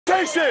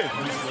rotation.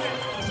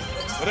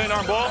 It ain't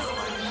our ball.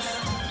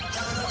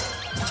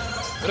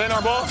 It ain't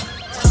our ball.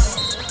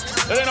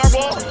 It ain't our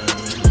ball.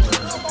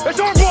 It's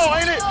our ball,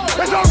 ain't it?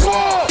 It's our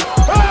ball.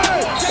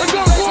 Hey, it's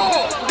our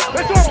ball.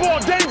 It's our ball.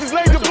 Dame just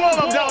laid the ball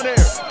up down there.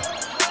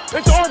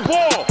 It's our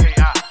ball.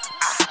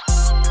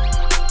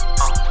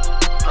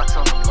 Flex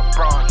on them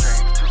LeBron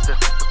James. 2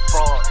 steps at the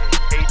ball.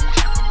 AD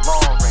shoot from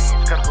long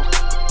range. Gotta go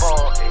get the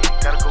ball.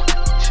 Gotta go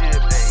get the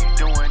chip.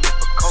 Doing it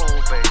for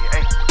Kobe.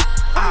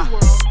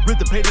 Rip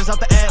the pages out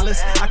the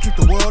atlas. I keep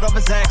the world off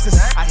his axis.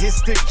 I hit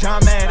stick John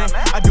Madden.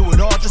 I do it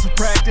all just for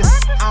practice.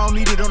 I don't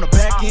need it on the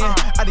back end.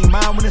 I need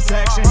mine when it's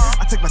action.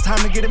 I take my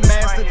time to get it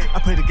mastered. I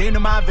play the game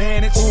to my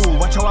advantage. Ooh,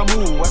 watch how I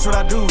move. Watch what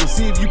I do.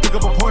 See if you pick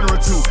up a pointer or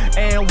two.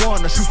 And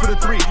one, I shoot for the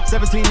 3.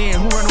 17 in,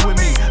 who running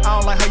with me? I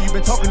don't like how you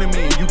been talking to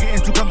me. You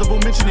getting too comfortable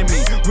mentioning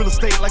me. Real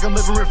estate like I'm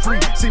living rent free.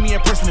 See me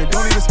in person and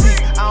don't even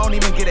speak. I don't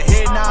even get a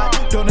head nod.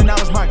 Don't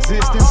acknowledge my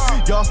existence.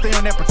 Y'all stay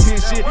on that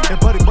pretend shit. And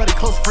buddy,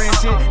 close friend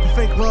shit. The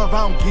fake love,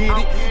 I don't get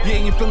it. You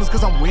ain't your feelings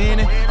cause I'm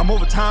winning. I'm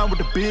over time with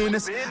the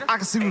business. I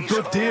can see we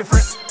built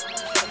different.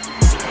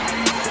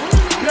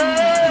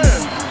 Yeah!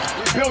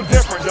 We built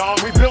different,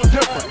 dog. We built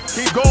different.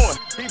 Keep going.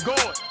 Keep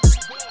going.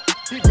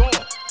 Keep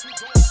going.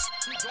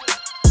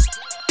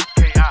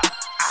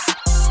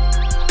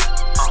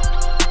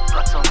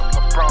 Flex on them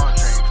LeBron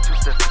James. 2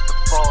 steps at the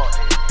ball.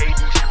 AD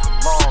shoot from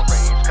long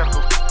range. Gotta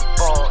go get the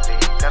ball.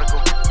 Gotta go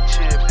get the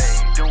chip.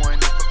 Doing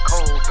it for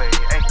Kobe.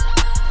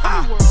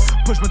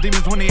 Push my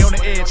demons when they on the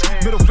edge.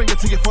 Middle finger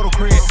to your photo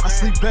crib. I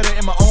sleep better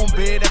in my own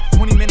bed. After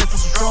 20 minutes,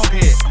 it's a strong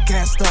head. I'm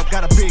gassed up,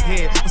 got a big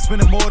head. I'm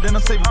spending more than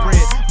I'm saving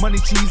bread. Money,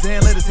 cheese,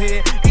 and lettuce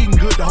head. Eating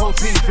good, the whole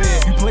team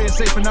fed. You play it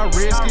safe and not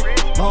risk it.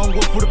 Long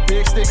walk for the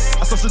big stick.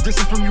 I social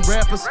distance from you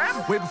rappers.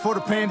 Way before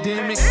the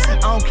pandemic. I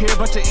don't care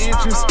about your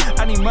interests.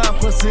 I need mine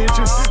plus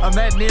interest. I'm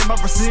at near my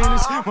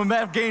percentage. My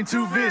math game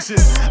too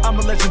vicious. I'm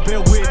a legend,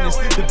 bear witness.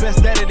 The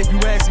best at it if you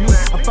ask me.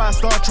 A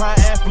 5-star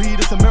triathlete.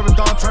 It's a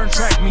marathon turn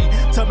track me.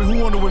 Tell me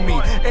who want it with me.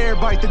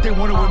 Everybody think they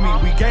want it with me.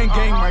 We gang,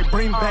 right?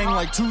 Brain bang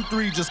like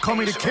 2-3. Just call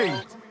me the king.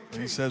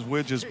 He says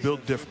we're just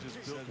built different.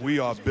 We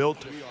are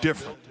built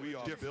different. We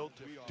are built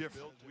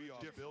different. We are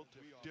built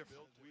different.